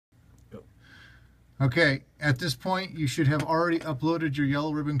Okay, at this point you should have already uploaded your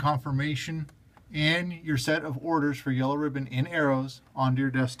yellow ribbon confirmation and your set of orders for yellow ribbon in arrows onto your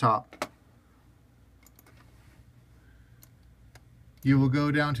desktop. You will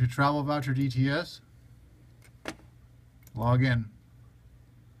go down to Travel Voucher DTS, log in.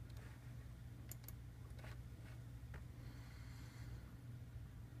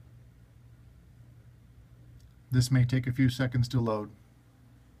 This may take a few seconds to load.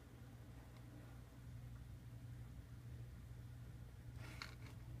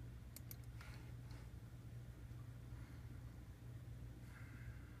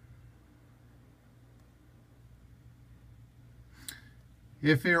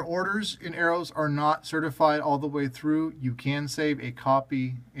 If your orders in arrows are not certified all the way through, you can save a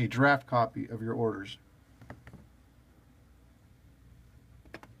copy, a draft copy of your orders.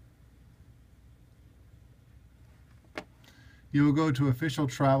 You will go to Official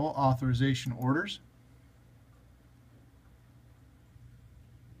Travel Authorization Orders.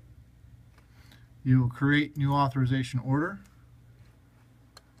 You will create new authorization order.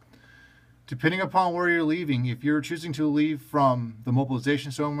 Depending upon where you're leaving, if you're choosing to leave from the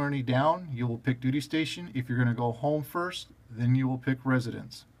mobilization ceremony down, you will pick duty station. If you're going to go home first, then you will pick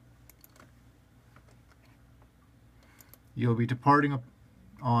residence. You'll be departing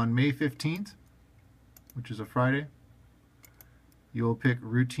on May 15th, which is a Friday. You will pick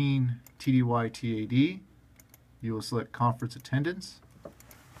routine TDY TAD. You will select conference attendance.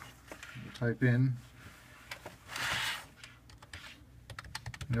 You'll type in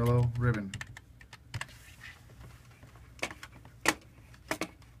yellow ribbon.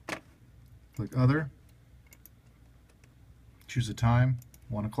 Click other. Choose a time,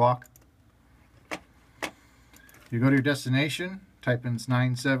 1 o'clock. You go to your destination, type in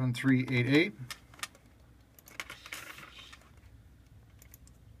 97388.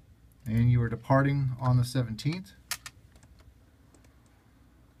 And you are departing on the 17th.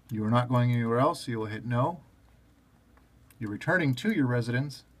 You are not going anywhere else, so you will hit no. You're returning to your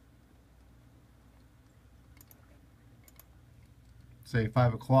residence, say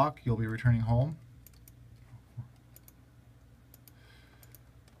 5 o'clock, you'll be returning home.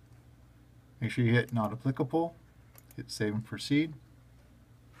 Make sure you hit not applicable, hit save and proceed.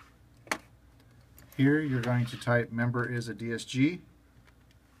 Here you're going to type member is a DSG.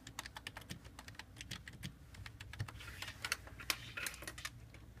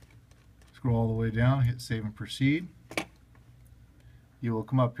 Scroll all the way down, hit save and proceed. You will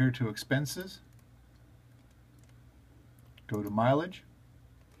come up here to expenses, go to mileage,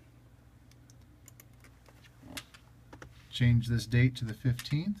 change this date to the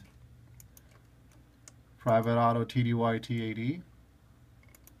 15th, private auto TDY TAD,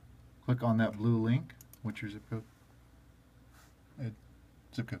 click on that blue link. What's your zip code?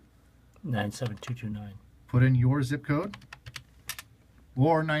 Zip code. 97229. Put in your zip code,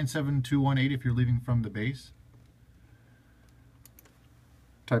 or 97218 if you're leaving from the base.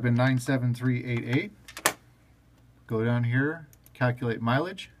 Type in 97388. Go down here, calculate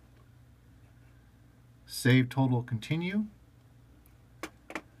mileage. Save total, continue.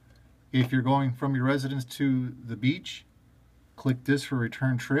 If you're going from your residence to the beach, click this for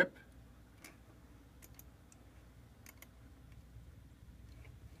return trip.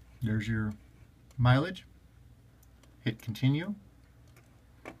 There's your mileage. Hit continue.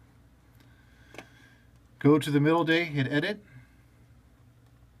 Go to the middle day, hit edit.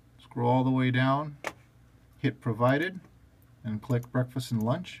 Scroll all the way down, hit provided, and click breakfast and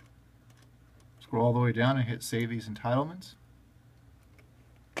lunch. Scroll all the way down and hit save these entitlements.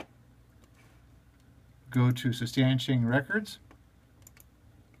 Go to substantiating records,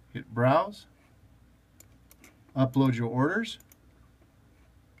 hit browse, upload your orders.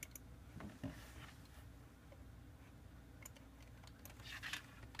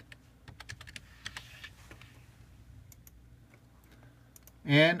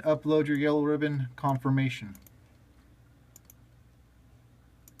 And upload your yellow ribbon confirmation.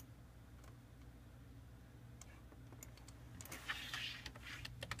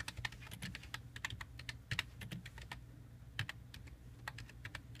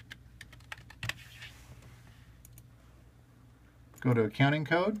 Go to accounting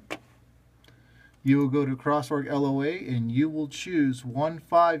code. You will go to cross-org LOA and you will choose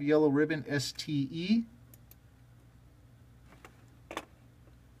 15 yellow ribbon STE.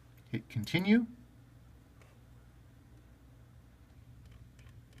 Hit continue.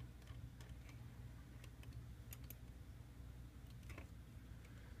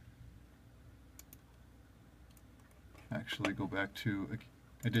 Actually, go back to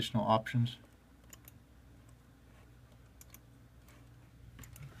additional options.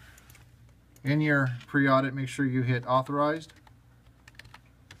 In your pre-audit, make sure you hit authorized,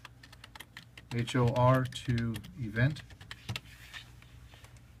 HOR to event.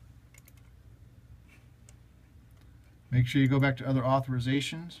 Make sure you go back to other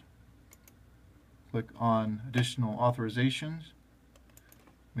authorizations. Click on additional authorizations.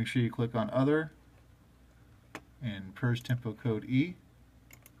 Make sure you click on other and PERS tempo code E.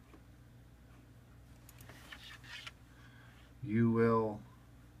 You will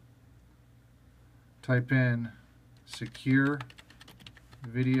type in secure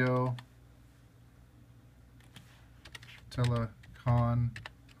video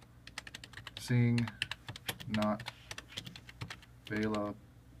teleconferencing not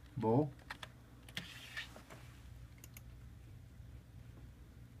available.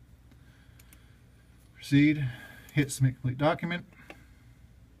 Proceed, hit submit complete document.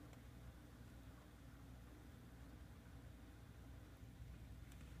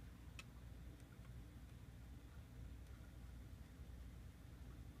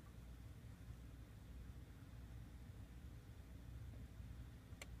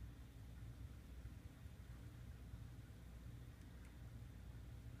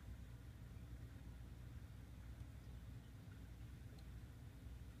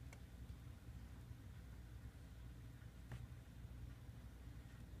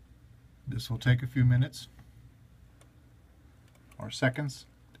 This will take a few minutes or seconds,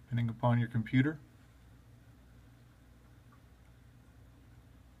 depending upon your computer.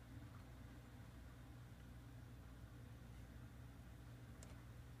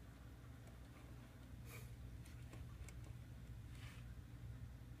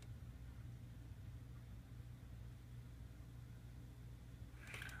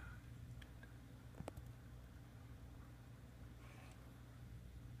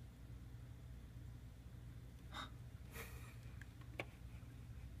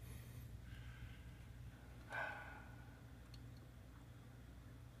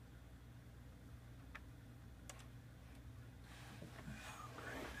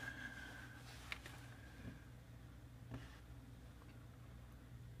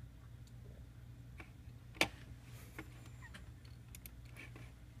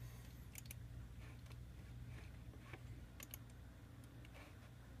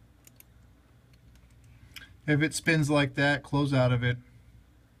 If it spins like that, close out of it.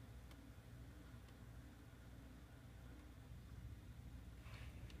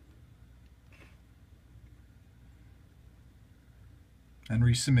 And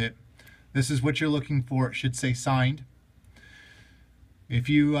resubmit. This is what you're looking for. It should say signed. If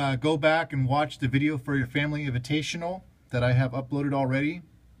you go back and watch the video for your family invitational that I have uploaded already,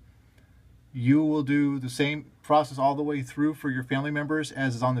 you will do the same process all the way through for your family members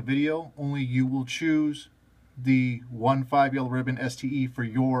as is on the video, only you will choose the 1-5 yellow ribbon STE for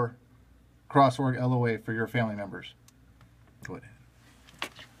your cross-org LOA for your family members. Go ahead.